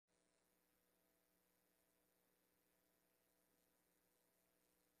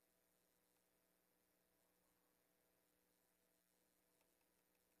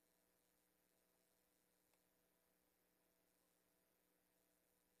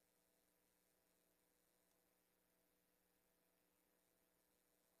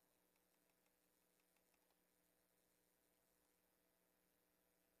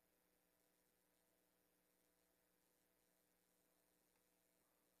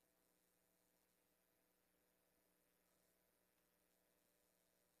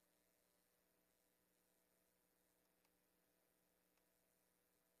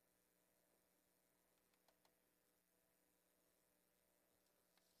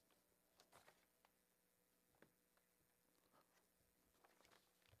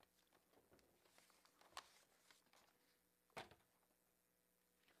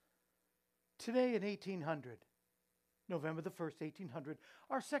Today in 1800, November the 1st, 1800,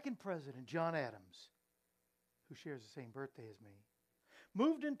 our second president, John Adams, who shares the same birthday as me,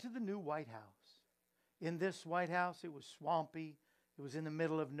 moved into the new White House. In this White House, it was swampy. It was in the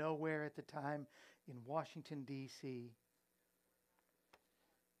middle of nowhere at the time in Washington, D.C.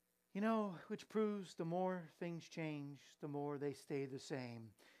 You know, which proves the more things change, the more they stay the same.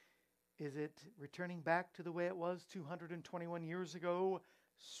 Is it returning back to the way it was 221 years ago?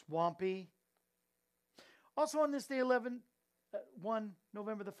 Swampy. Also on this day, November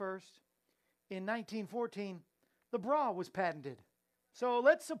the 1st, in 1914, the bra was patented. So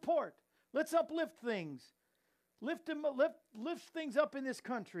let's support. Let's uplift things. Lift things up in this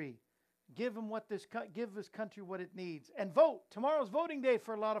country. Give this country what it needs. And vote. Tomorrow's voting day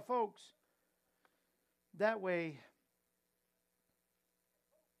for a lot of folks. That way,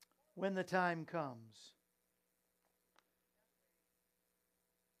 when the time comes,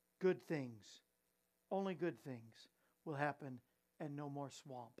 good things, only good things will happen and no more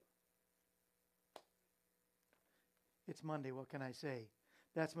swamp. It's Monday, what can I say?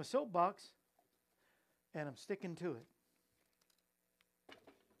 That's my soapbox, and I'm sticking to it.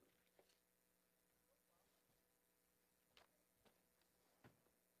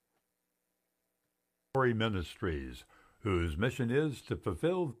 Ministries, whose mission is to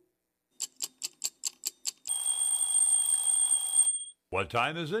fulfill. What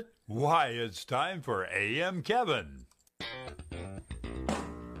time is it? Why, it's time for AM Kevin.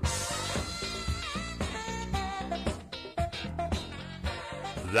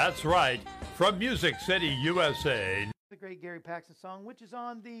 That's right, from Music City, USA. The great Gary Paxton song, which is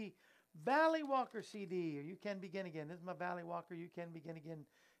on the Valley Walker CD, or You Can Begin Again. This is my Valley Walker, You Can Begin Again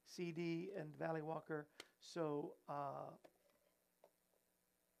CD and Valley Walker. So,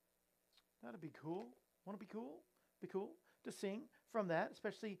 that'd be cool. Want to be cool? Be cool to sing from that.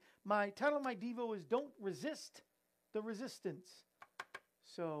 Especially my title of my Devo is Don't Resist the Resistance.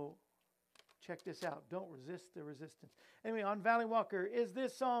 So, check this out. Don't resist the resistance. Anyway, on Valley Walker is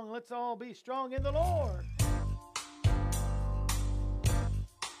this song, Let's All Be Strong in the Lord.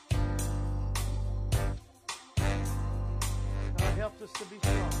 God helps us to be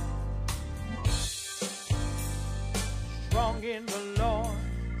strong. Strong in the Lord.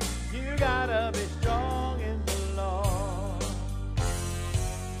 You gotta be strong in the Lord.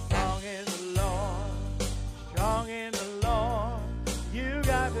 Strong in the Lord. Strong in the Lord. You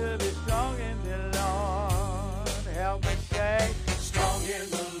got to be strong in the Lord. Help me say, strong in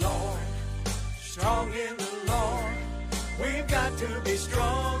the Lord. Strong in the Lord. We've got to be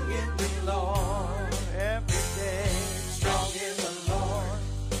strong in the Lord every day. Strong in the Lord.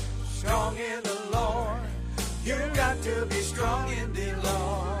 Strong in the Lord. You've got to be strong in the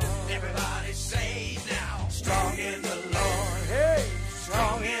Lord. Everybody say now. Strong in the Lord. Hey,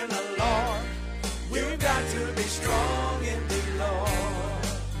 strong in the Lord. We've got to be strong in the Lord.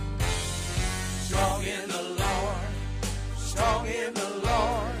 Strong in the Lord. Strong in the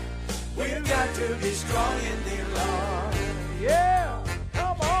Lord. We've got to be strong in the Lord. Yeah,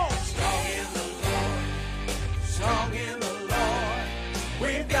 come on. Strong in the Lord. Strong in the Lord.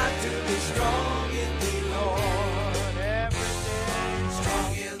 We've got to be strong in the Lord every day.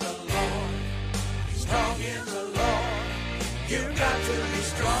 Strong in the Lord. Strong in the Lord. You've got to be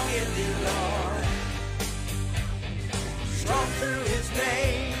strong in the Lord. Strong through His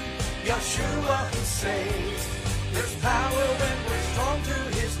name, Yeshua who saves. There's power when we're strong through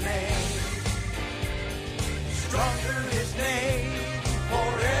His name. Strong through His name,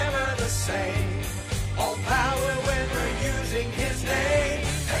 forever the same. All power when we're using His name.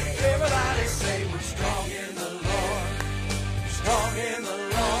 Hey, everybody say we're strong in the Lord. Strong in the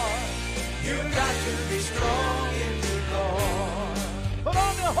Lord. You've got to be strong in the Lord. Put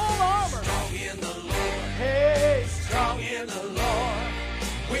on the whole armor. Strong in the Lord. Hey, strong in the Lord.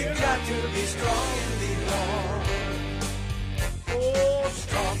 We've got to be strong in the Lord. Oh,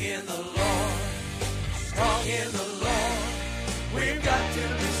 strong in the Lord. Strong in the Lord. We've got to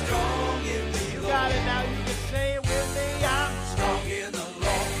be strong in the Lord. You got it now. You can say it with me. I'm strong in the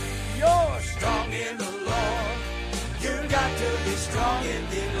Lord. You're strong in the Lord. You've got to be strong in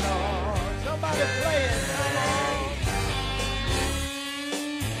the Lord. Somebody play it. Come on.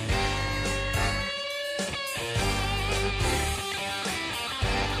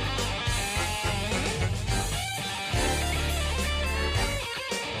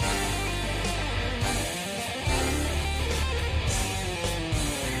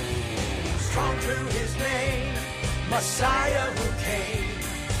 Strong through His name, Messiah who came.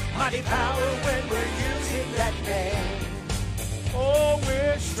 Mighty power when we're using that name. Oh,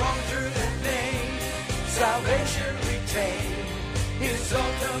 we're strong through the name. Salvation retained. His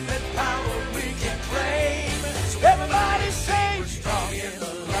ultimate power frame. So everybody say, we're strong in the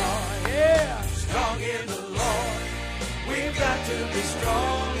Lord. Yeah, strong in the Lord. We've got to be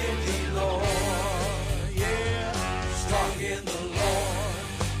strong in the Lord. Yeah, strong in the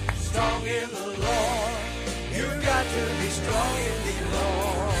Lord. Strong in the Lord. You've got to be strong in the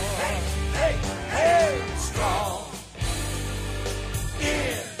Lord. Hey, hey, hey, strong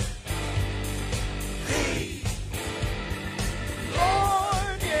in the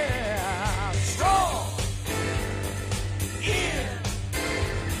Lord. Yeah, strong in the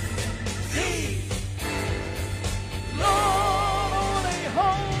Lord. Holy,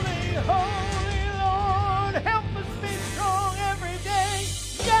 holy, holy Lord, help us be strong every day.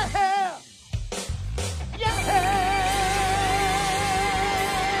 Yeah, yeah.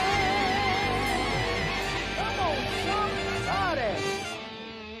 Come on, somebody.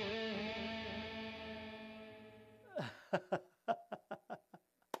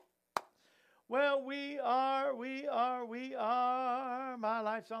 Well, we are. My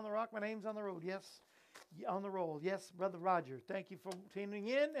life's on the rock. My name's on the road. Yes, on the roll. Yes, Brother Roger. Thank you for tuning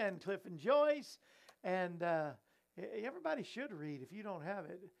in, and Cliff and Joyce. And everybody should read if you don't have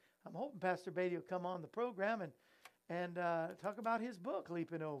it. I'm hoping Pastor Beatty will come on the program and talk about his book,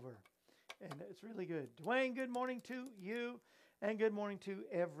 Leaping Over. And it's really good. Dwayne, good morning to you, and good morning to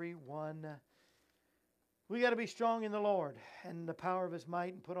everyone. We got to be strong in the Lord and the power of His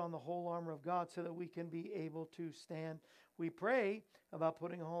might, and put on the whole armor of God so that we can be able to stand. We pray about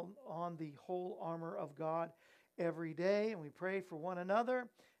putting on the whole armor of God every day, and we pray for one another,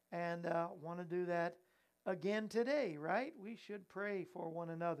 and want to do that again today, right? We should pray for one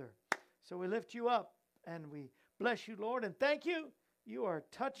another. So we lift you up, and we bless you, Lord, and thank you. You are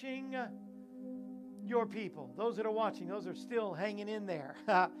touching your people. Those that are watching, those are still hanging in there.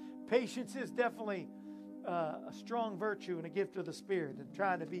 Patience is definitely a strong virtue and a gift of the Spirit, and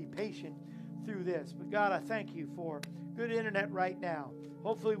trying to be patient through this. But God, I thank you for good internet right now.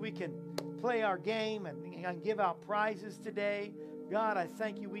 Hopefully we can play our game and give out prizes today. God, I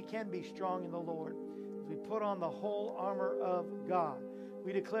thank you we can be strong in the Lord as we put on the whole armor of God.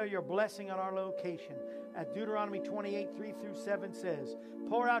 We declare your blessing on our location. As Deuteronomy 28:3-7 says,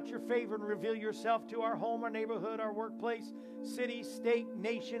 pour out your favor and reveal yourself to our home, our neighborhood, our workplace, city, state,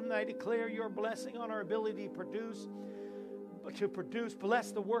 nation. I declare your blessing on our ability to produce.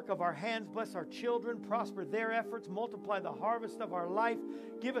 Bless the work of our hands. Bless our children. Prosper their efforts. Multiply the harvest of our life.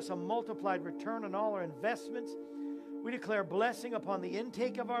 Give us a multiplied return on all our investments. We declare blessing upon the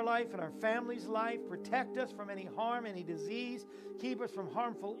intake of our life and our family's life. Protect us from any harm, any disease. Keep us from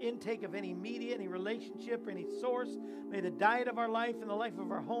harmful intake of any media, any relationship, or any source. May the diet of our life and the life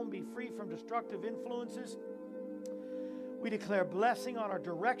of our home be free from destructive influences. We declare blessing on our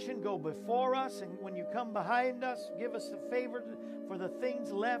direction. Go before us, and when you come behind us, give us the favor for the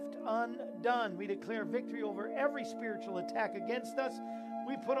things left undone. We declare victory over every spiritual attack against us.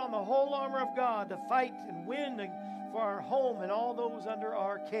 We put on the whole armor of God to fight and win for our home and all those under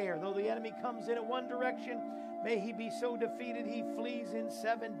our care. Though the enemy comes in one direction, may he be so defeated he flees in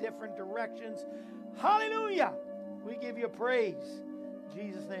 7 different directions. Hallelujah! We give you praise. In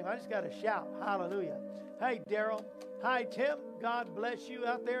Jesus' name. I just got to shout. Hallelujah. Hi, Daryl. Hi, Tim. God bless you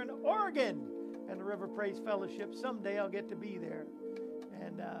out there in Oregon and the River Praise Fellowship. Someday I'll get to be there.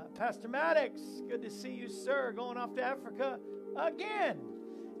 And Pastor Maddox, good to see you, sir. Going off to Africa again.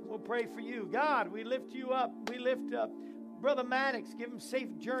 We'll pray for you. God, we lift you up. We lift up Brother Maddox. Give him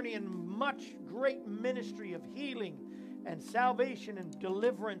safe journey and much great ministry of healing and salvation and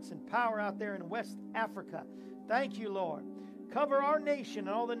deliverance and power out there in West Africa. Thank you, Lord. Cover our nation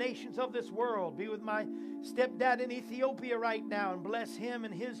and all the nations of this world. Be with my stepdad in Ethiopia right now, and bless him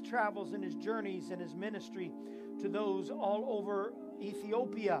and his travels and his journeys and his ministry to those all over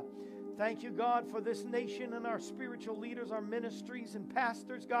Ethiopia. Thank you, God, for this nation and our spiritual leaders, our ministries and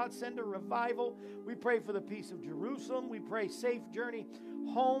pastors. God, send a revival. We pray for the peace of Jerusalem. We pray safe journey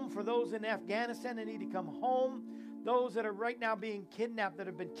home for those in Afghanistan that need to come home. Those that are right now being kidnapped, that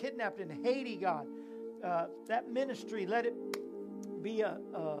have been kidnapped in Haiti, God. That ministry, let it be a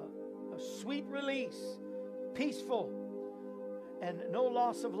sweet release, peaceful, and no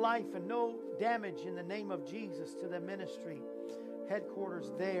loss of life and no damage in the name of Jesus to the ministry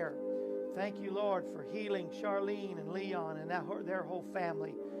headquarters there. Thank you, Lord, for healing Charlene and Leon and their whole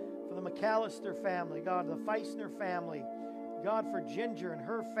family. For the McAllister family, God, the Feisner family. God, for Ginger and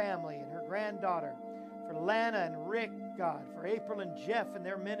her family and her granddaughter. For Lana and Rick, God. For April and Jeff and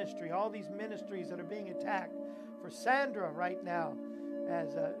their ministry. All these ministries that are being attacked. For Sandra right now,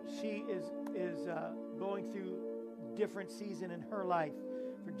 as she is going through a different season in her life.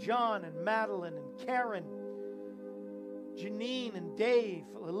 For John and Madeline and Karen. Janine and Dave,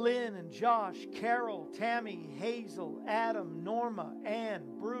 Lynn and Josh, Carol, Tammy, Hazel, Adam, Norma, Ann,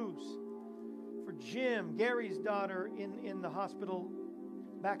 Bruce. For Jim, Gary's daughter in the hospital,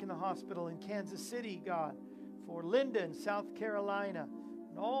 back in the hospital in Kansas City, God. For Linda in South Carolina.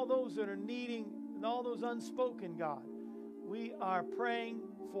 And all those that are needing, and all those unspoken, God. We are praying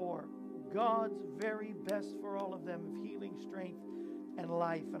for God's very best for all of them of healing, strength, and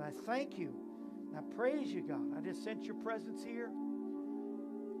life. And I thank you. And I praise you, God. I just sense your presence here.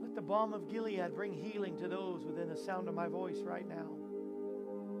 Let the balm of Gilead bring healing to those within the sound of my voice right now.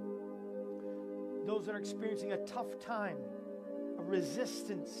 Those that are experiencing a tough time, a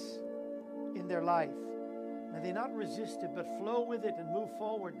resistance in their life. May they not resist it, but flow with it and move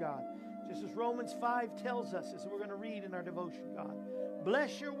forward, God. Just as Romans 5 tells us, as we're going to read in our devotion, God.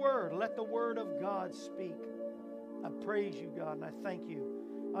 Bless your word. Let the word of God speak. I praise you, God, and I thank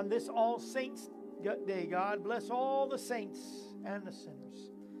you. On this All Saints Day, God, bless all the saints and the sinners.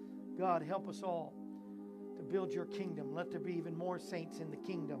 God, help us all to build your kingdom. Let there be even more saints in the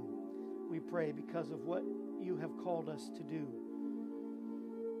kingdom, we pray, because of what you have called us to do.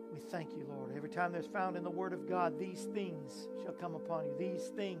 We thank you, Lord. Every time there's found in the Word of God, these things shall come upon you.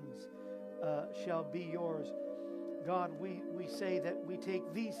 These things shall be yours. God, we say that we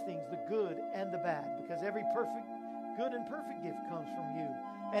take these things, the good and the bad, because every perfect, good and perfect gift comes from you.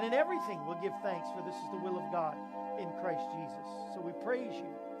 And in everything we'll give thanks, for this is the will of God in Christ Jesus. So we praise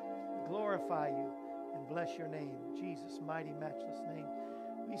you, glorify you, and bless your name. In Jesus' mighty, matchless name.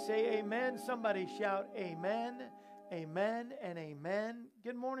 We say amen. Somebody shout amen, amen, and amen.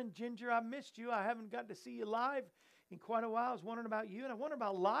 Good morning, Ginger. I missed you. I haven't got to see you live in quite a while. I was wondering about you, and I wonder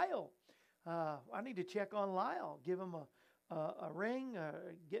about Lyle. I need to check on Lyle. Give him a ring.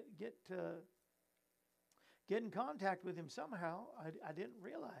 Get in contact with him somehow. I didn't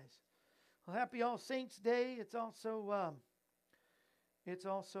realize. Well, happy All Saints Day. It's also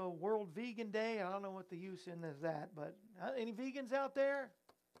World Vegan Day. I don't know what the use in is that, but any vegans out there?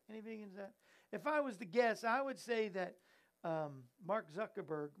 Any vegans out? If I was to guess, I would say that Mark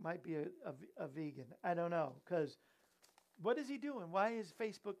Zuckerberg might be a vegan. I don't know, because what is he doing? Why is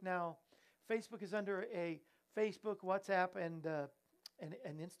Facebook now? Facebook is under a Facebook, WhatsApp, and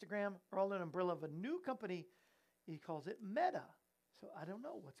Instagram are all an umbrella of a new company. He calls it Meta. So I don't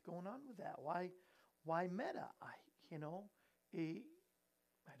know what's going on with that. Why Meta? I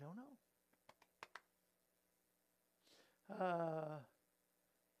don't know.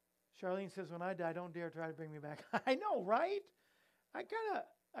 Charlene says, when I die, don't dare try to bring me back. I know, right? I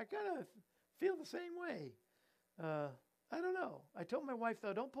kind of feel the same way. I don't know. I told my wife,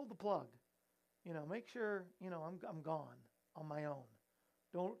 though, don't pull the plug. Make sure, I'm gone on my own.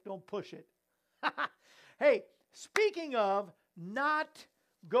 Don't push it. Hey, speaking of not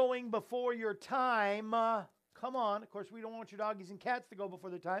going before your time, come on. Of course, we don't want your doggies and cats to go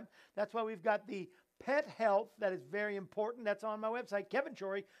before their time. That's why we've got the pet health. That is very important. That's on my website,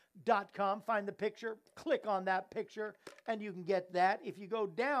 kevinshorey.com. Find the picture, click on that picture, and you can get that. If you go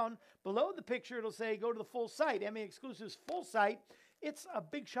down below the picture, it'll say go to the full site, MA Exclusives full site. It's a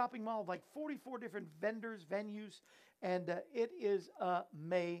big shopping mall of like 44 different vendors, venues, and it is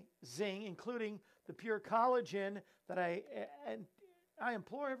amazing, including the pure collagen that I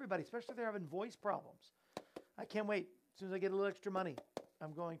implore everybody, especially if they're having voice problems. I can't wait. As soon as I get a little extra money,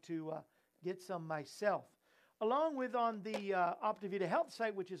 I'm going to get some myself. Along with on the OptiVita Health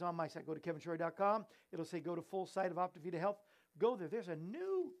site, which is on my site, go to kevinshorey.com. It'll say go to full site of OptiVita Health. Go there. There's a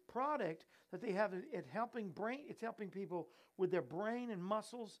new product that they have. It's helping people with their brain and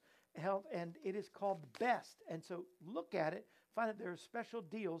muscles health, and it is called Best. And so look at it, find that there are special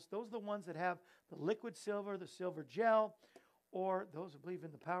deals. Those are the ones that have the liquid silver, the silver gel, or those who believe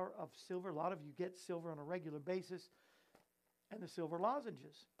in the power of silver. A lot of you get silver on a regular basis, and the silver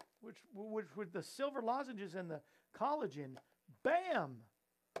lozenges, which with the silver lozenges and the collagen, bam,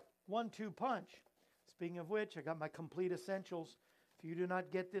 1-2 punch. Speaking of which, I got my complete essentials. If you do not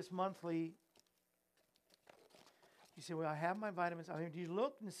get this monthly, you say, well, I have my vitamins. I mean, do you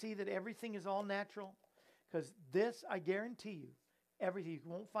look and see that everything is all natural? Because this, I guarantee you, everything. You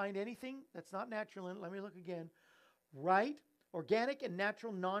won't find anything that's not natural in it. Let me look again. Right? Organic and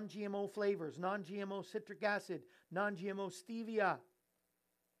natural non-GMO flavors, non-GMO citric acid, non-GMO stevia.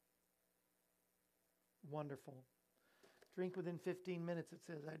 Wonderful. Drink within 15 minutes, it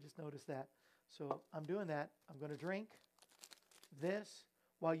says. I just noticed that. So I'm doing that. I'm going to drink this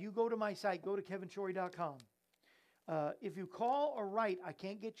while you go to my site. Go to kevinshorey.com. If you call or write, I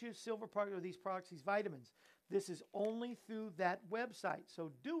can't get you a silver product or these products, these vitamins. This is only through that website.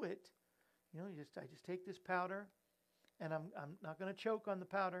 So do it. I just take this powder, and I'm not going to choke on the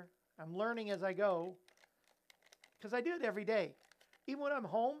powder. I'm learning as I go. because I do it every day. Even when I'm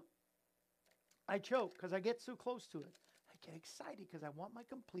home, I choke because I get so close to it. I get excited because I want my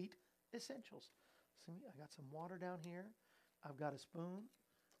complete essentials. See, I got some water down here. I've got a spoon.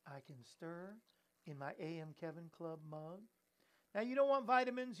 I can stir in my AM Kevin Club mug. Now, you don't want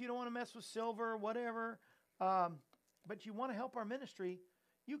vitamins. You don't want to mess with silver or whatever. But you want to help our ministry.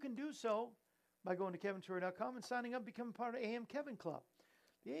 You can do so by going to kevinshore.com and signing up, becoming part of AM Kevin Club.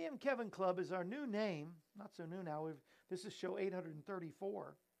 The AM Kevin Club is our new name. Not so new now. This is show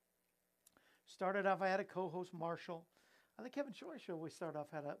 834. Started off, I had a co-host, Marshall. On the Kevin Shore Show, we started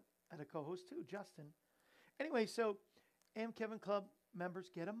off, had a co-host too, Justin. Anyway, so AM Kevin Club members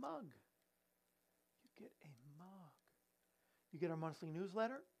get a mug. You get a mug. You get our monthly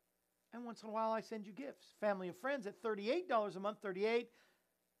newsletter. And once in a while, I send you gifts. Family and friends at $38 a month, $38,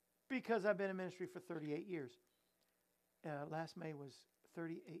 because I've been in ministry for 38 years. Last May was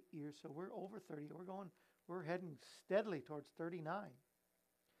 38 years, so we're over 30. We're heading steadily towards 39.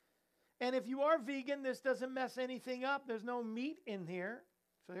 And if you are vegan, this doesn't mess anything up. There's no meat in here.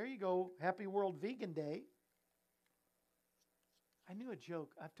 So there you go. Happy World Vegan Day. I knew a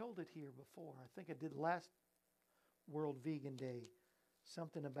joke. I've told it here before. I think I did last World Vegan Day.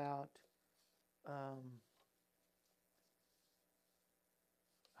 Something about, I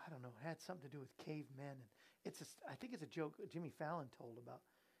don't know, had something to do with cavemen. And I think it's a joke Jimmy Fallon told about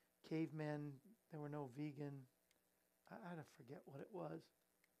cavemen. There were no vegan. I don't forget what it was.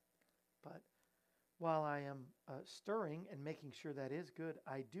 But while I am stirring and making sure that is good,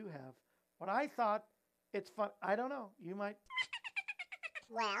 I do have what I thought it's fun. I don't know. You might.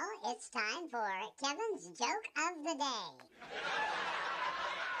 Well, it's time for Kevin's Joke of the Day.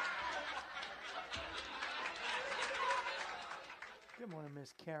 Good morning,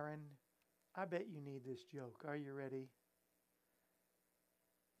 Miss Karen. I bet you need this joke. Are you ready?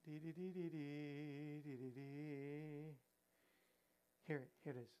 Here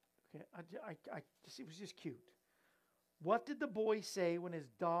it is. Okay, it was just cute. What did the boy say when his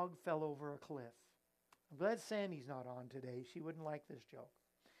dog fell over a cliff? I'm glad Sandy's not on today. She wouldn't like this joke.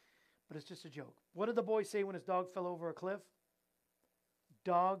 But it's just a joke. What did the boy say when his dog fell over a cliff?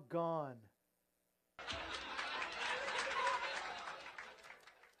 Doggone.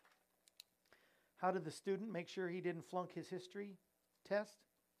 How did the student make sure he didn't flunk his history test?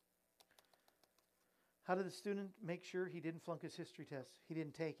 How did the student make sure he didn't flunk his history test? He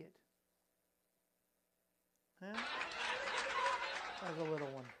didn't take it. Huh? That was a little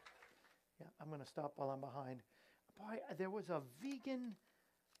one. Yeah, I'm going to stop while I'm behind. Boy, there was a vegan,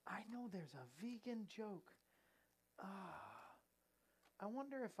 I know there's a vegan joke. I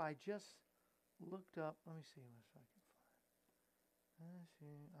wonder if I just looked up, let me see if I can find. Let's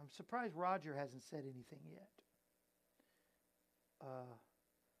see. I'm surprised Roger hasn't said anything yet.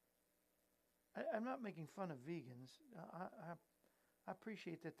 I'm not making fun of vegans. I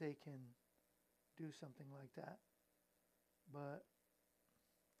appreciate that they can do something like that. But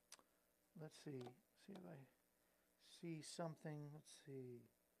let's see. See if I see something. Let's see.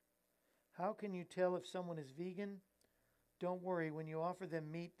 How can you tell if someone is vegan? Don't worry. When you offer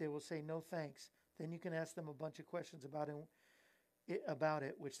them meat, they will say no thanks. Then you can ask them a bunch of questions about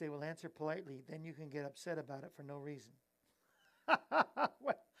it, which they will answer politely. Then you can get upset about it for no reason.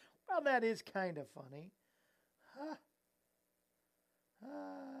 Well, that is kind of funny. Huh?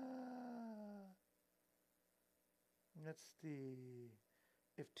 Let's see.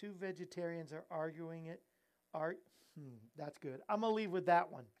 If two vegetarians are arguing it, that's good. I'm going to leave with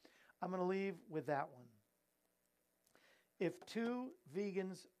that one. If two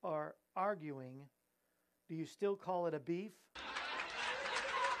vegans are arguing, do you still call it a beef?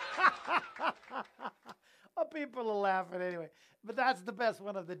 Oh, people are laughing anyway. But that's the best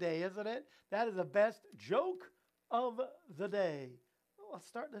one of the day, isn't it? That is the best joke of the day. Let's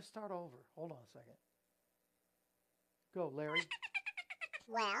start over. Hold on a second. Go, Larry.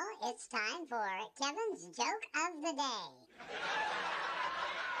 Well, it's time for Kevin's Joke of the Day.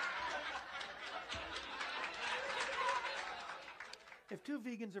 If two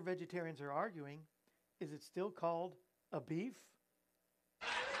vegans or vegetarians are arguing, is it still called a beef?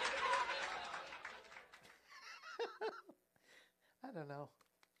 I don't know.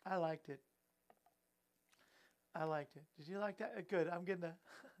 I liked it. Did you like that? Good. I'm getting a...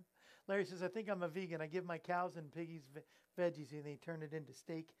 Larry says, I think I'm a vegan. I give my cows and piggies veggies and they turn it into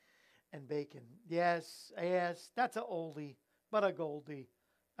steak and bacon. Yes. That's a oldie, but a goldie.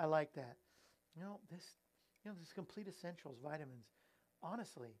 I like that. This Complete Essentials vitamins.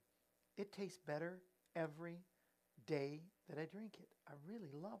 Honestly, it tastes better every day that I drink it. I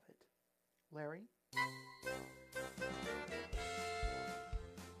really love it. Larry?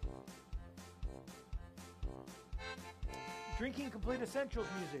 Drinking Complete Essentials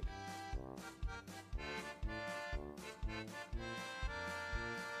music.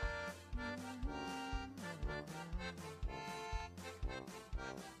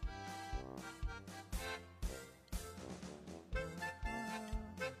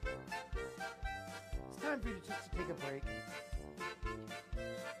 It's time for you just to take a break.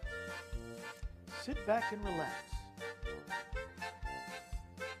 Sit back and relax.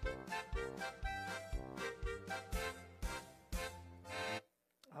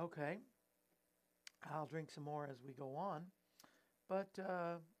 Okay, I'll drink some more as we go on, but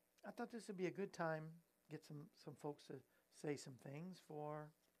I thought this would be a good time, get some folks to say some things for...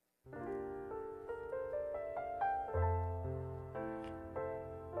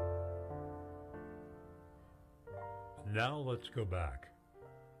 Now let's go back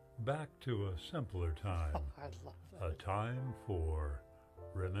to a simpler time, I love a that. time for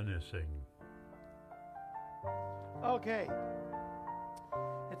reminiscing. Okay.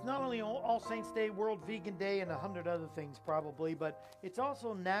 It's not only All Saints Day, World Vegan Day, and 100 other things probably, but it's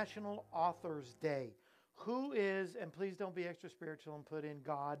also National Authors Day. Who is, and please don't be extra spiritual and put in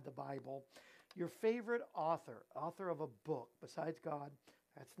God, the Bible, your favorite author of a book besides God,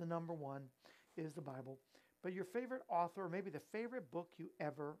 that's the number one, is the Bible, but your favorite author, or maybe the favorite book you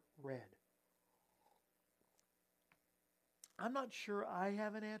ever read. I'm not sure I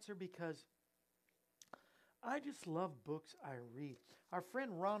have an answer because I just love books I read. Our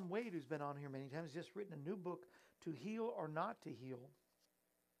friend Ron Wade, who's been on here many times, has just written a new book, To Heal or Not to Heal.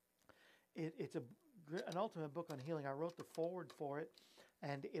 It's an ultimate book on healing. I wrote the foreword for it,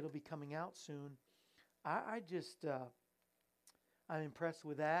 and it'll be coming out soon. I'm impressed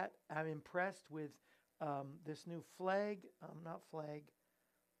with that. I'm impressed with this new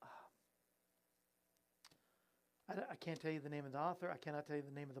I can't tell you the name of the author. I cannot tell you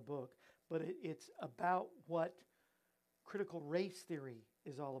the name of the book. But it's about what critical race theory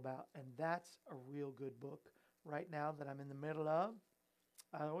is all about. And that's a real good book right now that I'm in the middle of.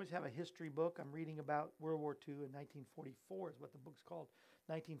 I always have a history book. I'm reading about World War II in 1944 is what the book's called,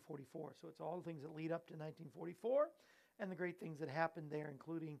 1944. So it's all the things that lead up to 1944 and the great things that happened there,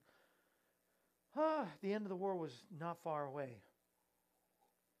 including the end of the war was not far away.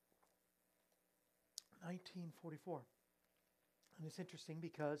 1944. And it's interesting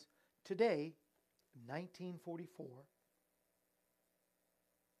because today, 1944,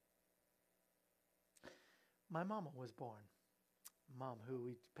 my mama was born. Mom, who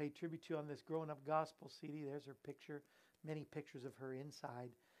we paid tribute to on this Growing Up Gospel CD. There's her picture, many pictures of her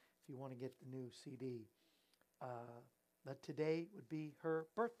inside if you want to get the new CD. But today would be her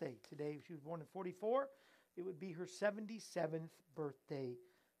birthday. Today, she was born in 44. It would be her 77th birthday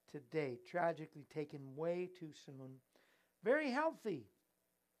today. Tragically taken way too soon. Very healthy.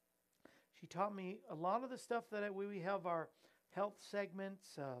 She taught me a lot of the stuff that we have our health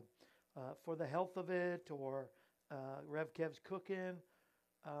segments for the health of it, or Rev Kev's cooking,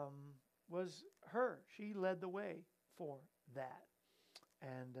 was her. She led the way for that.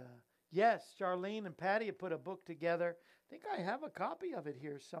 And yes, Charlene and Patty have put a book together. I think I have a copy of it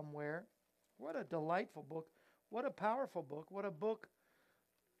here somewhere. What a delightful book. What a powerful book. What a book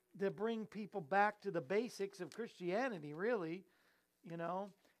to bring people back to the basics of Christianity, really, you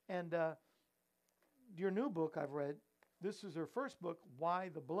know. And your new book I've read, this is her first book, Why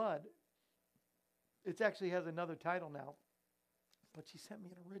the Blood. It actually has another title now, but she sent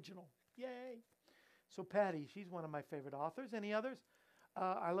me an original. Yay. So Patty, she's one of my favorite authors. Any others?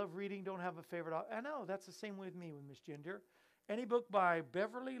 I love reading, don't have a favorite author. I know, that's the same with me with Miss Ginger. Any book by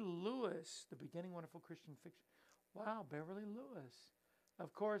Beverly Lewis, The Beginning Wonderful Christian Fiction. Wow, Beverly Lewis.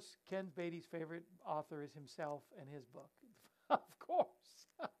 Of course, Ken Beatty's favorite author is himself and his book. Of course.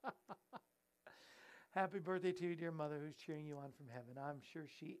 Happy birthday to you, dear mother, who's cheering you on from heaven. I'm sure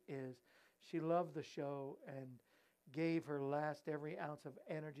she is. She loved the show and gave her last every ounce of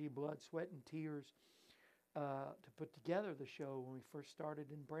energy, blood, sweat, and tears to put together the show when we first started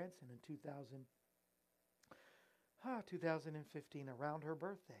in Branson in 2015, around her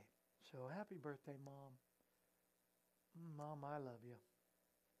birthday. So happy birthday, Mom. Mom, I love you.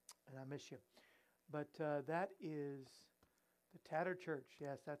 And I miss you. But that is The Tattered Church.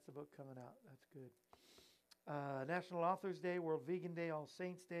 Yes, that's the book coming out. That's good. National Authors Day, World Vegan Day, All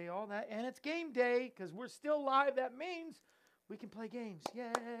Saints Day, all that. And it's game day because we're still live. That means we can play games.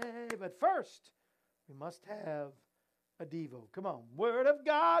 Yay. But first, we must have a Devo. Come on. Word of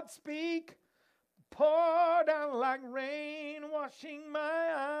God, speak. Pour down like rain, washing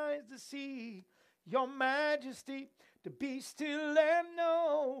my eyes to see your majesty, to be still and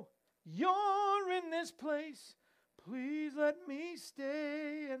know you're in this place. Please let me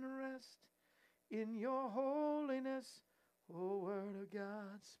stay and rest in your holiness, O word of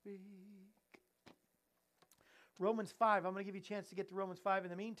God, speak. Romans 5. I'm going to give you a chance to get to Romans 5. In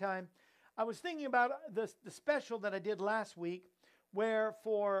the meantime, I was thinking about the special that I did last week, where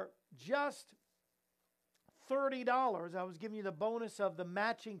for just $30, I was giving you the bonus of the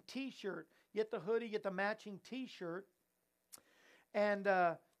matching T-shirt. Get the hoodie, get the matching T-shirt. And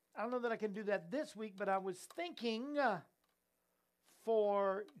I don't know that I can do that this week, but I was thinking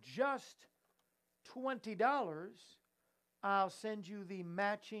for just $20, I'll send you the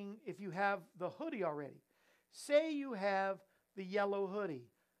matching, if you have the hoodie already. Say you have the yellow hoodie.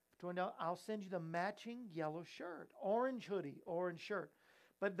 $20, I'll send you the matching yellow shirt, orange hoodie, orange shirt.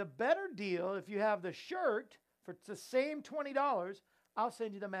 But the better deal, if you have the shirt for the same $20, I'll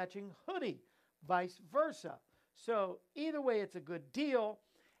send you the matching hoodie, vice versa. So either way, it's a good deal.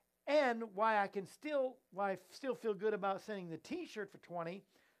 And why I still feel good about sending the T-shirt for $20,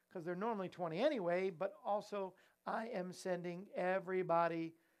 because they're normally $20 anyway, but also I am sending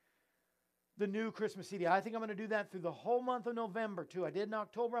everybody the new Christmas CD. I think I'm going to do that through the whole month of November, too. I did in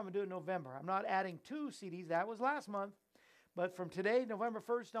October. I'm going to do it in November. I'm not adding 2 CDs. That was last month. But from today, November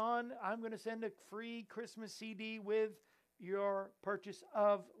 1st on, I'm going to send a free Christmas CD with your purchase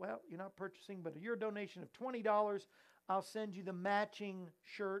of, well, you're not purchasing, but your donation of $20. I'll send you the matching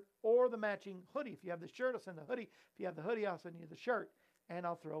shirt or the matching hoodie. If you have the shirt, I'll send the hoodie. If you have the hoodie, I'll send you the shirt. And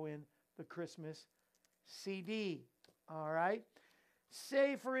I'll throw in the Christmas CD. All right?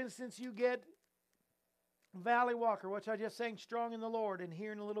 Say, for instance, you get Valley Walker, which I just sang, Strong in the Lord. And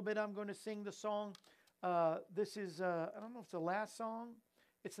here in a little bit, I'm going to sing the song. This is, I don't know if it's the last song.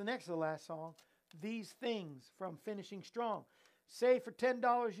 It's the next to the last song. These Things from Finishing Strong. Say for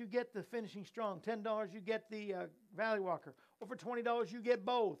 $10, you get the Finishing Strong. $10, you get the Valley Walker. Or for $20, you get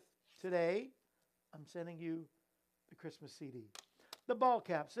both. Today, I'm sending you the Christmas CD. The ball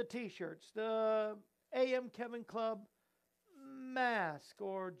caps, the T-shirts, the AM Kevin Club mask,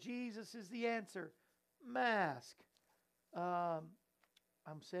 or Jesus is the Answer mask. I'm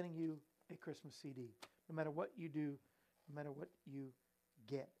sending you a Christmas CD. No matter what you do, no matter what you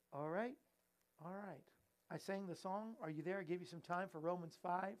get. All right? All right. I sang the song. Are you there? I gave you some time for Romans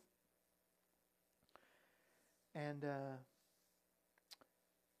 5. And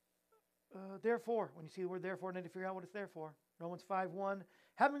therefore, when you see the word therefore, I need to figure out what it's there for. Romans 5:1.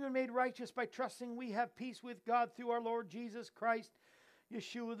 Having been made righteous by trusting, we have peace with God through our Lord Jesus Christ,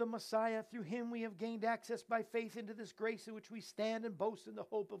 Yeshua the Messiah. Through him we have gained access by faith into this grace in which we stand and boast in the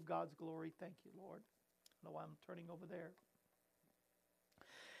hope of God's glory. Thank you, Lord. I don't know why I'm turning over there.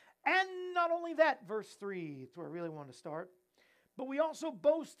 And not only that, verse 3, it's where I really want to start, but we also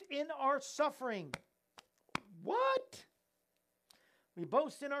boast in our suffering. What? We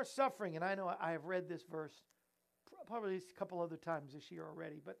boast in our suffering. And I know I have read this verse probably a couple other times this year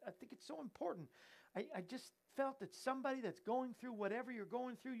already, but I think it's so important. I just felt that somebody that's going through whatever you're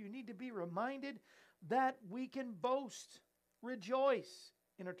going through, you need to be reminded that we can boast, rejoice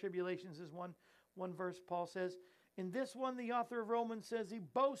in our tribulations, is one verse Paul says. In this one, the author of Romans says he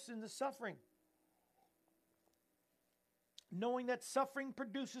boasts in the suffering, knowing that suffering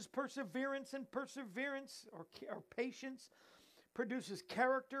produces perseverance, and perseverance or patience produces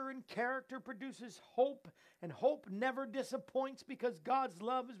character, and character produces hope, and hope never disappoints because God's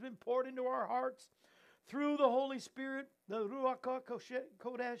love has been poured into our hearts through the Holy Spirit, the Ruach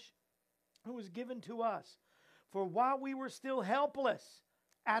HaKodesh, who was given to us. For while we were still helpless,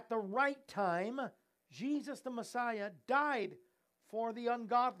 at the right time, Jesus the Messiah died for the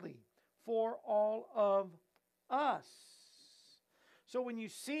ungodly, for all of us. So when you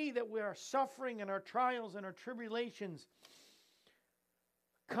see that we are suffering and our trials and our tribulations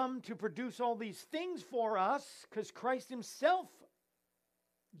come to produce all these things for us, because Christ himself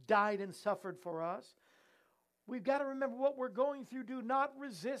died and suffered for us, we've got to remember what we're going through. Do not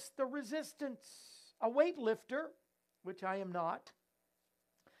resist the resistance. A weightlifter, which I am not.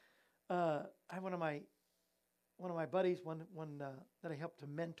 I have one of my buddies, one that I helped to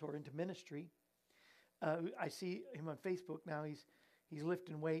mentor into ministry. I see him on Facebook now. He's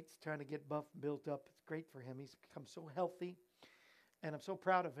lifting weights, trying to get buff and built up. It's great for him. He's become so healthy, and I'm so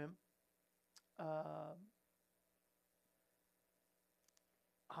proud of him.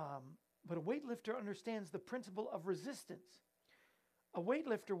 But a weightlifter understands the principle of resistance. A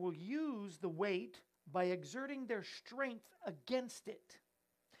weightlifter will use the weight by exerting their strength against it,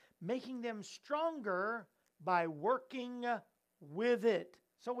 making them stronger by working with it.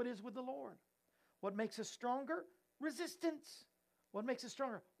 So it is with the Lord. What makes us stronger? Resistance. What makes us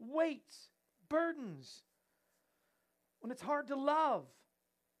stronger? Weights, burdens. When it's hard to love,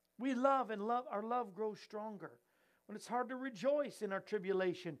 we love, and our love grows stronger. When it's hard to rejoice in our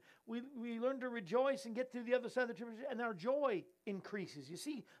tribulation, we learn to rejoice and get through the other side of the tribulation, and our joy increases. You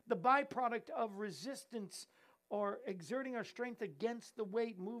see, the byproduct of resistance or exerting our strength against the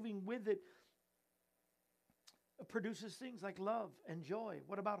weight, moving with it, produces things like love and joy.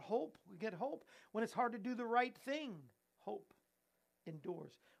 What about hope? We get hope. When it's hard to do the right thing, hope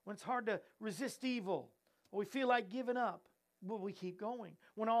endures. When it's hard to resist evil, or we feel like giving up, well, we keep going.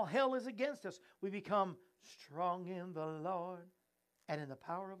 When all hell is against us, we become strong in the Lord and in the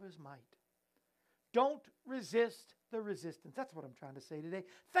power of His might. Don't resist the resistance. That's what I'm trying to say today.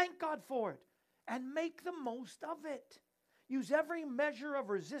 Thank God for it and make the most of it. Use every measure of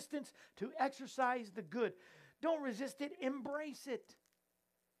resistance to exercise the good. Don't resist it, embrace it.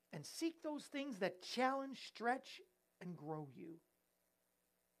 And seek those things that challenge, stretch, and grow you.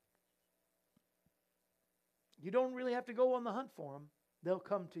 You don't really have to go on the hunt for them. They'll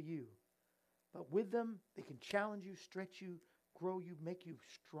come to you. But with them, they can challenge you, stretch you, grow you, make you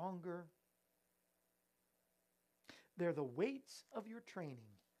stronger. They're the weights of your training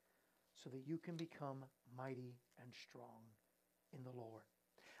so that you can become mighty and strong in the Lord.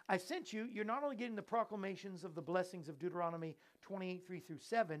 I sent you, you're not only getting the proclamations of the blessings of Deuteronomy 28, 3 through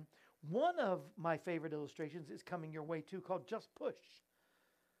 7. One of my favorite illustrations is coming your way too, called Just Push.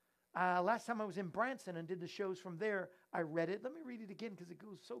 Last time I was in Branson and did the shows from there, I read it. Let me read it again because it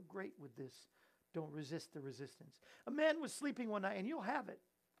goes so great with this. Don't resist the resistance. A man was sleeping one night, and you'll have it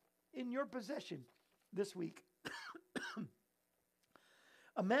in your possession this week.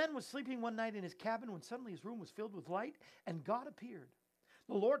 A man was sleeping one night in his cabin when suddenly his room was filled with light, and God appeared.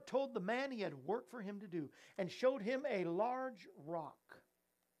 The Lord told the man he had work for him to do and showed him a large rock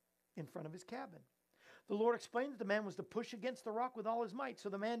in front of his cabin. The Lord explained that the man was to push against the rock with all his might. So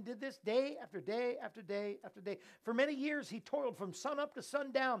the man did this day after day after day after day. For many years he toiled from sun up to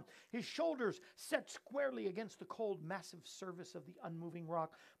sundown, his shoulders set squarely against the cold, massive surface of the unmoving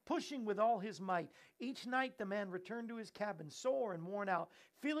rock, pushing with all his might. Each night the man returned to his cabin, sore and worn out,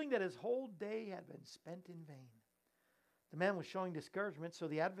 feeling that his whole day had been spent in vain. The man was showing discouragement, so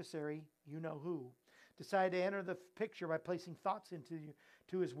the adversary, you know who, decided to enter the picture by placing thoughts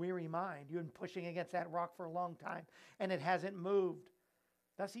to his weary mind. You've been pushing against that rock for a long time, and it hasn't moved.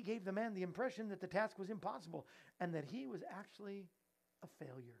 Thus he gave the man the impression that the task was impossible and that he was actually a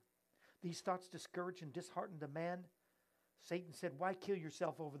failure. These thoughts discouraged and disheartened the man. Satan said, why kill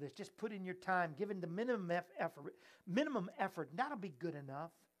yourself over this? Just put in your time, give in the minimum effort. That'll be good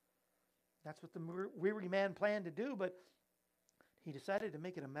enough. That's what the weary man planned to do, but he decided to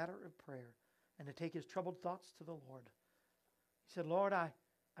make it a matter of prayer and to take his troubled thoughts to the Lord. He said, Lord,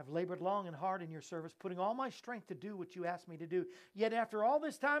 I've labored long and hard in your service, putting all my strength to do what you asked me to do. Yet after all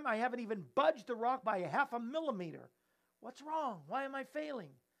this time, I haven't even budged the rock by a half a millimeter. What's wrong? Why am I failing?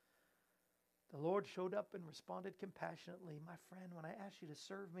 The Lord showed up and responded compassionately. My friend, when I asked you to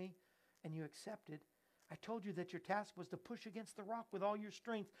serve me and you accepted, I told you that your task was to push against the rock with all your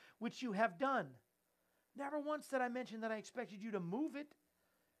strength, which you have done. Never once did I mention that I expected you to move it.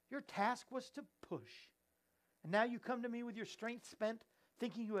 Your task was to push. And now you come to me with your strength spent,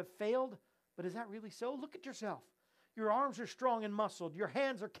 thinking you have failed. But is that really so? Look at yourself. Your arms are strong and muscled. Your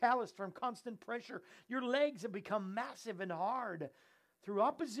hands are calloused from constant pressure. Your legs have become massive and hard. Through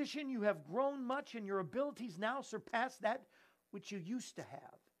opposition, you have grown much, and your abilities now surpass that which you used to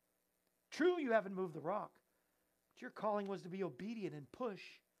have. True, you haven't moved the rock, but your calling was to be obedient and push,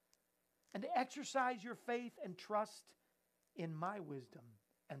 and to exercise your faith and trust in my wisdom.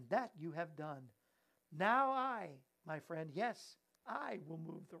 And that you have done. Now I, my friend, yes, I will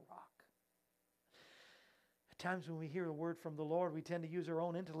move the rock. At times when we hear a word from the Lord, we tend to use our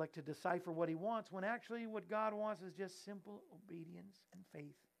own intellect to decipher what He wants, when actually what God wants is just simple obedience and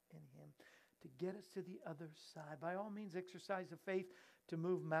faith in Him to get us to the other side. By all means, exercise the faith to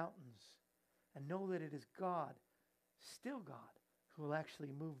move mountains and know that it is God, still God, who will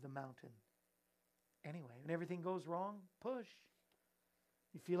actually move the mountain. Anyway, when everything goes wrong, push.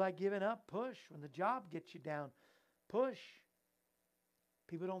 You feel like giving up, push. When the job gets you down, push.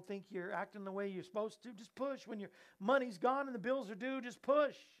 People don't think you're acting the way you're supposed to, just push. When your money's gone and the bills are due, just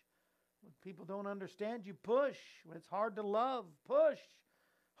push. When people don't understand you, push. When it's hard to love, push.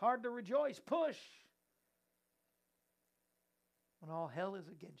 Hard to rejoice, push. When all hell is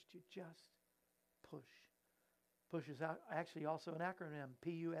against you, just push. Push is actually also an acronym,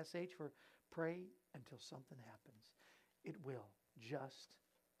 PUSH, for pray until something happens. It will. Just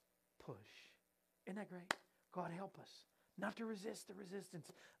push. Isn't that great? God help us not to resist the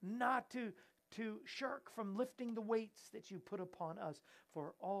resistance, not to shirk from lifting the weights that you put upon us,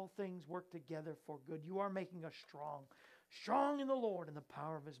 for all things work together for good. You are making us strong in the Lord and the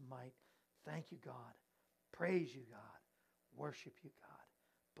power of His might. Thank you, God. praise you, God, worship you,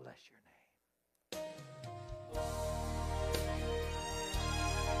 God, bless your name.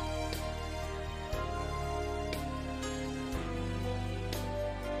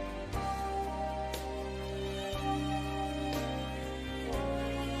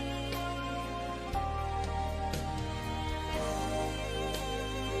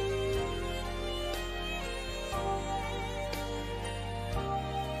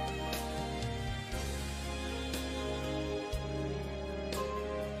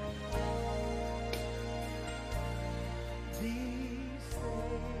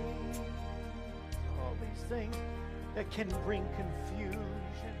 Things that can bring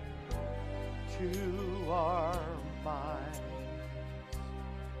confusion to our minds.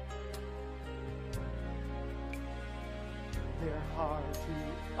 They're hard to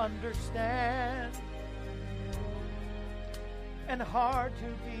understand and hard to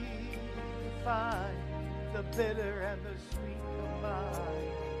be defined, the bitter and the sweet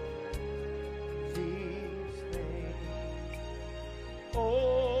combined. These things,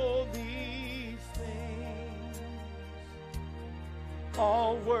 oh, these things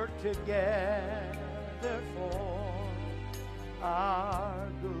all work together for our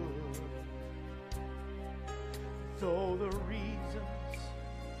good. Though the reasons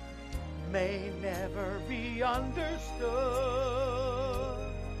may never be understood,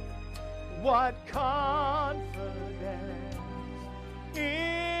 what confidence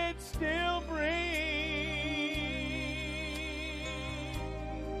it still brings.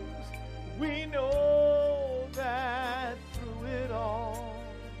 We know that through it all,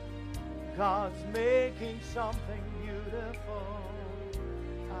 God's making something beautiful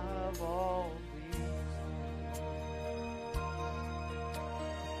out of all these things.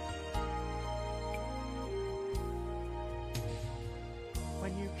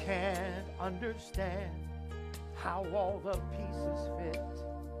 When you can't understand how all the pieces fit,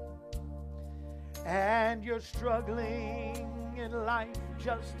 and you're struggling in life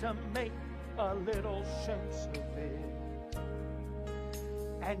just to make a little sense of it,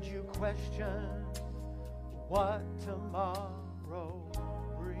 and you question what tomorrow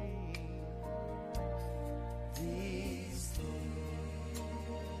brings. These things,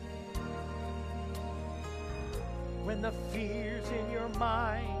 when the fears in your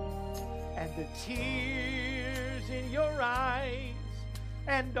mind and the tears in your eyes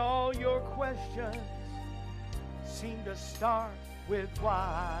and all your questions seem to start with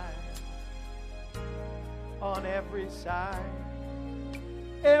why. On every side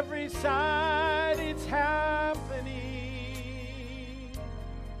it's happening.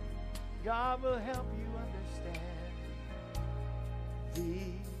 God will help you understand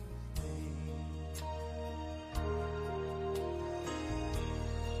these things.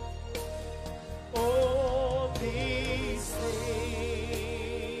 Oh, these things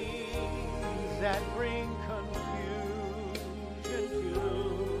that bring confusion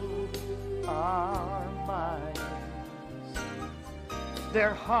to our minds.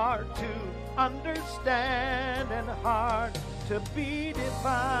 They're hard to understand and hard to be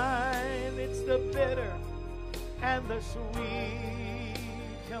defined. It's the bitter and the sweet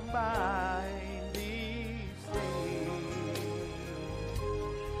combined. These things,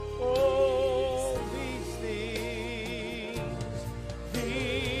 oh, these things.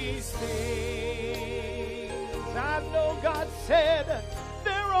 I know God said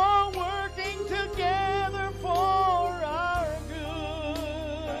they're all working together for our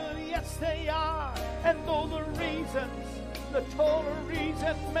good. Yes, they are. And though the reasons, the total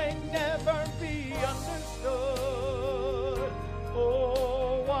reason may never be understood,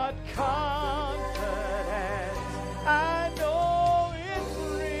 oh, what confidence I know it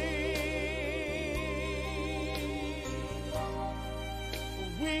brings.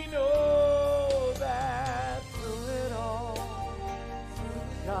 We know that through it all,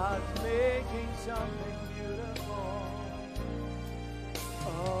 God's making something beautiful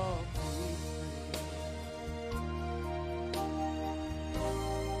of these things.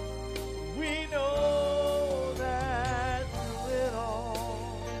 We know that through it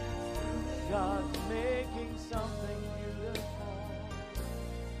all, God's making something beautiful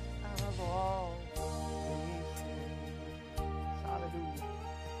out of all these things. Hallelujah.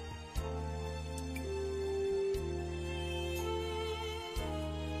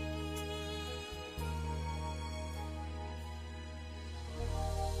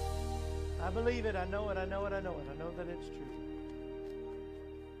 I believe it. I know it. I know it. I know it. I know that it's true.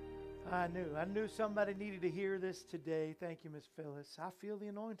 I knew somebody needed to hear this today. Thank you, Miss Phyllis. I feel the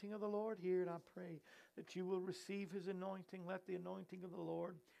anointing of the Lord here, and I pray that you will receive his anointing. Let the anointing of the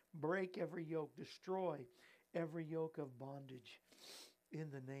Lord break every yoke, destroy every yoke of bondage in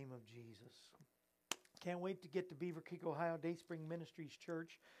the name of Jesus. Can't wait to get to Beaver Creek, Ohio, Dayspring Ministries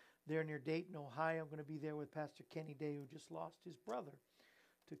Church. They're near Dayton, Ohio. I'm going to be there with Pastor Kenny Day, who just lost his brother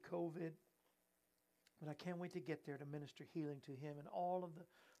to COVID. But I can't wait to get there to minister healing to him and all of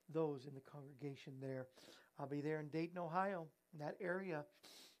those in the congregation there. I'll be there in Dayton, Ohio, in that area.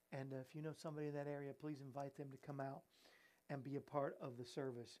 And if you know somebody in that area, please invite them to come out and be a part of the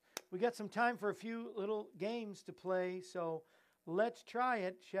service. We got some time for a few little games to play, so let's try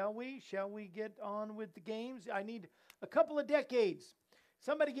it, shall we? Shall we get on with the games? I need a couple of decades.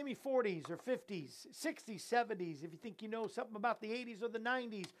 Somebody give me 40s or 50s, 60s, 70s. If you think you know something about the 80s or the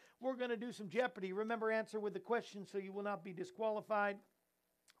 90s, we're going to do some Jeopardy. Remember, answer with the question so you will not be disqualified.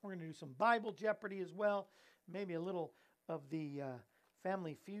 We're going to do some Bible Jeopardy as well. Maybe a little of the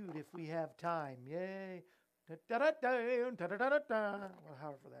Family Feud if we have time. Yay. Well,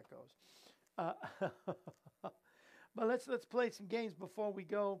 however that goes. But let's play some games before we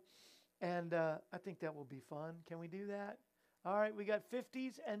go. And I think that will be fun. Can we do that? All right, we got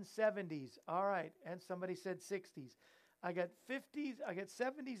 50s and 70s. All right, and somebody said 60s. I got 50s, I got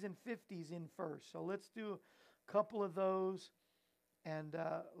 70s and 50s in first. So let's do a couple of those, and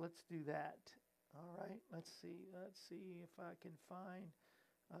let's do that. All right, let's see if I can find.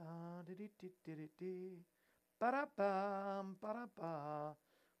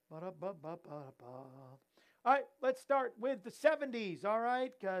 All right, let's start with the 70s, all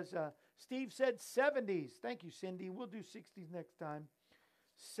right? Because Steve said 70s. Thank you, Cindy. We'll do 60s next time.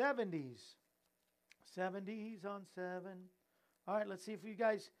 70s. 70s on 7. All right, let's see if you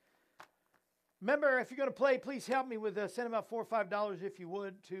guys... Remember, if you're going to play, please help me with sending about $4 or $5 if you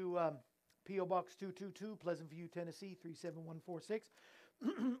would to P.O. Box 222, Pleasant View, Tennessee, 37146.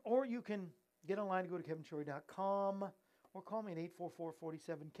 Or you can get online and go to kevinshorey.com or call me at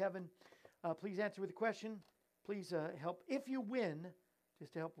 844-47-KEVIN. Please answer with a question. Please help if you win,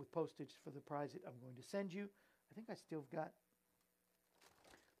 just to help with postage for the prize that I'm going to send you. I think I still got,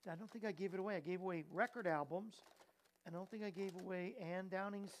 I don't think I gave it away. I gave away record albums. I don't think I gave away Ann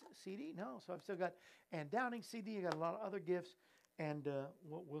Downing's CD. No, so I've still got Ann Downing's CD. I got a lot of other gifts, and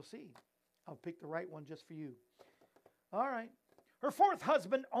we'll see. I'll pick the right one just for you. All right. Her fourth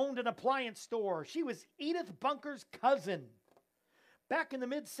husband owned an appliance store. She was Edith Bunker's cousin. Back in the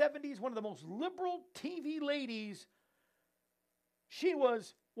mid-70s, one of the most liberal TV ladies. She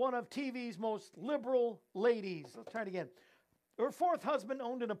was one of TV's most liberal ladies. Let's try it again. Her fourth husband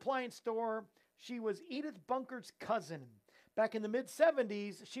owned an appliance store. She was Edith Bunker's cousin. Back in the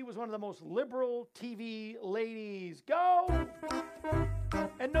mid-70s, she was one of the most liberal TV ladies. Go!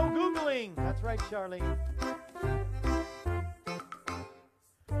 And no Googling. That's right, Charlene.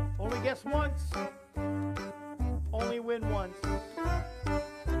 Only guess once. Only win once.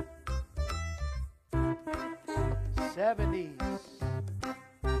 70s.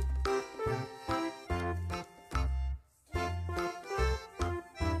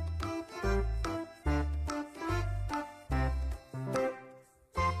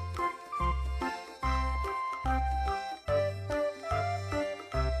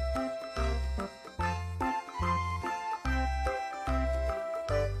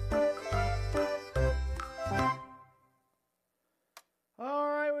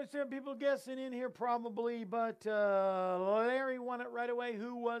 People guessing in here probably, but Larry won it right away.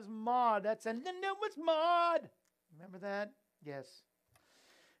 Who was Maude? That's a no, it was Maude. Remember that? Yes.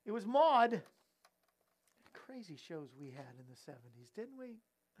 It was Maude. Crazy shows we had in the 70s, didn't we?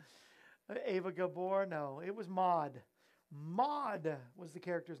 Ava Gabor? No, it was Maude. Maude was the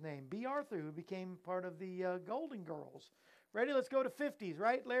character's name. B. Arthur, who became part of the Golden Girls. Ready? Let's go to 50s,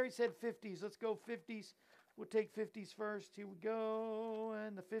 right? Larry said 50s. Let's go 50s. We'll take 50s first. Here we go.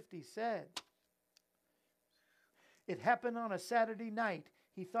 And the 50s said, it happened on a Saturday night.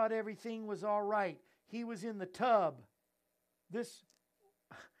 He thought everything was all right. He was in the tub.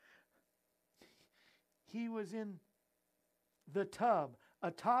 He was in the tub,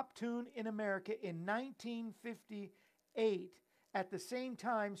 a top tune in America in 1958. At the same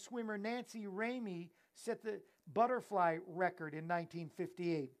time, swimmer Nancy Ramey set the butterfly record in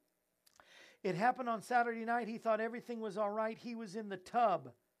 1958. It happened on Saturday night. He thought everything was all right. He was in the tub.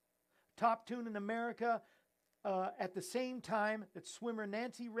 Top tune in America at the same time that swimmer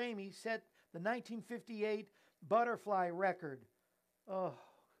Nancy Ramey set the 1958 butterfly record. Oh,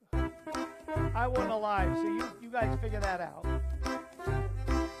 I wasn't alive, so you guys figure that out.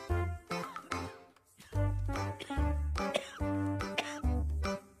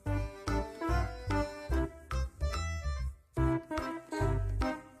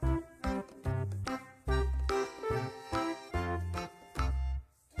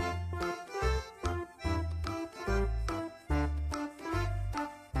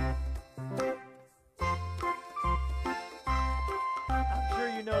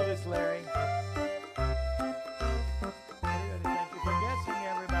 this, Larry. Thank you for guessing,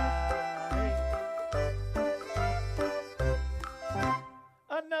 everybody.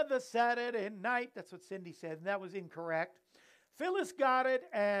 Another Saturday night. That's what Cindy said, and that was incorrect. Phyllis got it,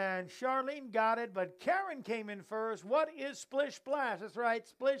 and Charlene got it, but Karen came in first. What is Splish Splash? That's right,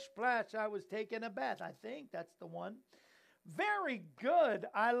 Splish Splash. I was taking a bath. I think that's the one. Very good.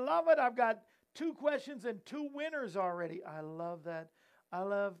 I love it. I've got 2 questions and 2 winners already. I love that. I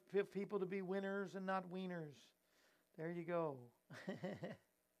love people to be winners and not wieners. There you go.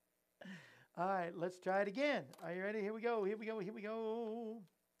 All right, let's try it again. Are you ready? Here we go. Here we go. Here we go.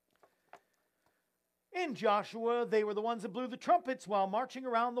 In Joshua, they were the ones that blew the trumpets while marching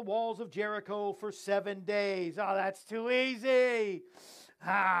around the walls of Jericho for 7 days. Oh, that's too easy.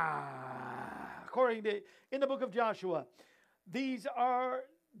 According to, in the book of Joshua, these are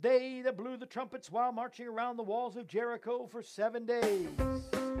they that blew the trumpets while marching around the walls of Jericho for 7 days.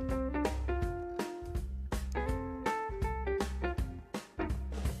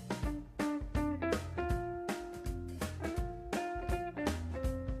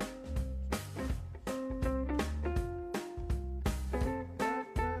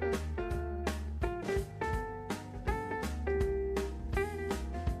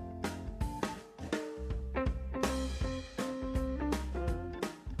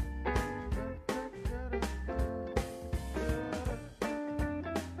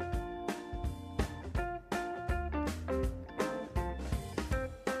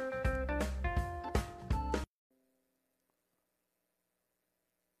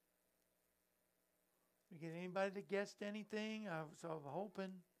 Get anybody that guessed anything? I was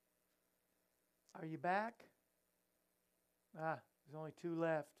hoping. Are you back? There's only 2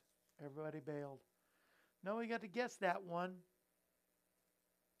 left. Everybody bailed. No, we got to guess that one.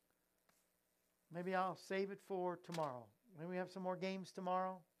 Maybe I'll save it for tomorrow. Maybe we have some more games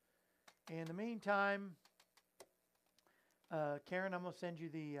tomorrow. In the meantime, Karen, I'm going to send you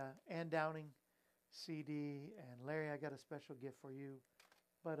the Ann Downing CD. And Larry, I got a special gift for you.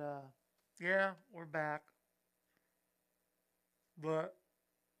 But, yeah, we're back. But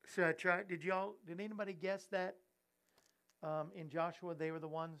should I try? Did anybody guess that in Joshua they were the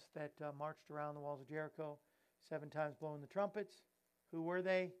ones that marched around the walls of Jericho 7 times blowing the trumpets? Who were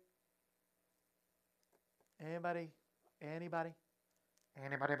they? Anybody? Anybody?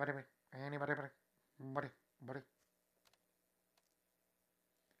 Anybody? Anybody?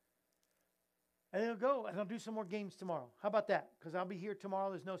 And they'll go, and I'll do some more games tomorrow. How about that? Because I'll be here tomorrow.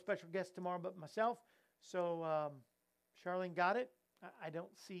 There's no special guest tomorrow but myself. So Charlene got it. I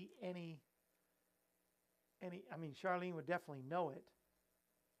don't see any. I mean, Charlene would definitely know it.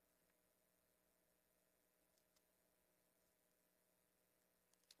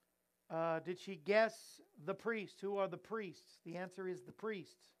 Did she guess the priest? Who are the priests? The answer is the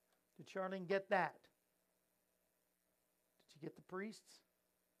priests. Did Charlene get that? Did she get the priests?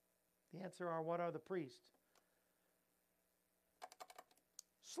 The answer are, what are the priests?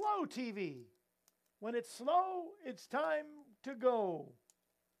 Slow TV. When it's slow, it's time to go.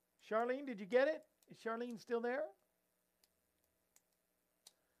 Charlene, did you get it? Is Charlene still there?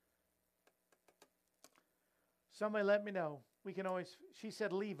 Somebody let me know. We can always, she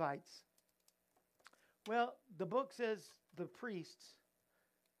said Levites. Well, the book says the priests,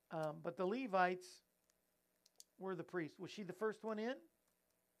 but the Levites were the priests. Was she the first one in?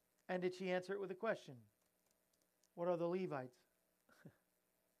 And did she answer it with a question? What are the Levites?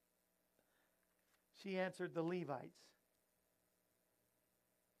 She answered the Levites.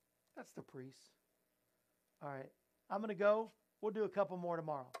 That's the priests. All right. I'm going to go. We'll do a couple more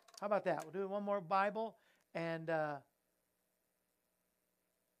tomorrow. How about that? We'll do one more Bible and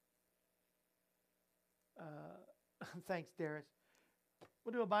thanks, Darius.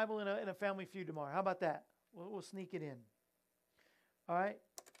 We'll do a Bible and a Family Feud tomorrow. How about that? We'll sneak it in. All right.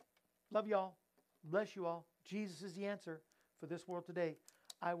 Love y'all. Bless you all. Jesus is the answer for this world today.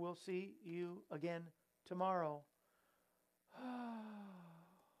 I will see you again tomorrow.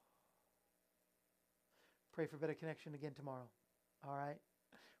 Pray for better connection again tomorrow. All right.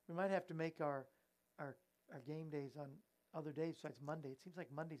 We might have to make our game days on other days besides Monday. It seems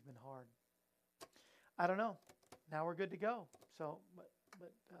like Monday's been hard. I don't know. Now we're good to go. So, but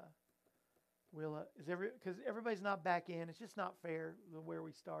we'll because everybody's not back in. It's just not fair where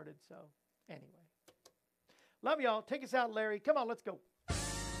we started. So anyway, love y'all. Take us out, Larry. Come on, let's go.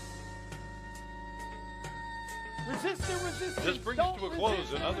 Resist. This brings to a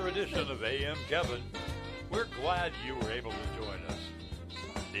close another edition of AM Kevin. We're glad you were able to join us.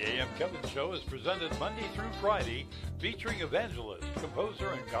 The AM Kevin Show is presented Monday through Friday, featuring evangelist, composer,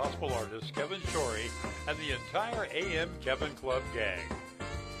 and gospel artist Kevin Shorey and the entire AM Kevin Club gang.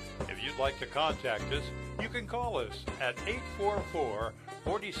 If you'd like to contact us, you can call us at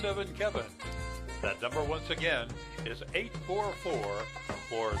 844-47-KEVIN. That number once again is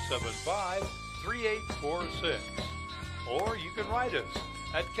 844-475-3846. Or you can write us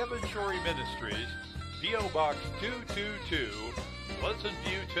at Kevin Shorey Ministries, P.O. Box 222, Pleasant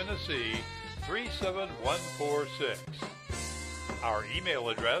View, Tennessee, 37146. Our email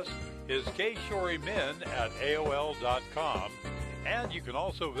address is kshorymen@aol.com, and you can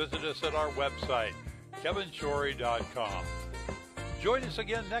also visit us at our website, kevinshorey.com. Join us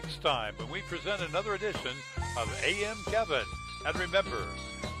again next time when we present another edition of AM Kevin. And remember,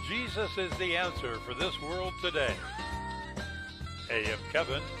 Jesus is the answer for this world today. AM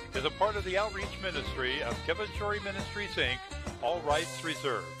Kevin is a part of the outreach ministry of Kevin Shorey Ministries, Inc., all rights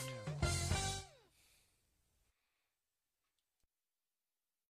reserved.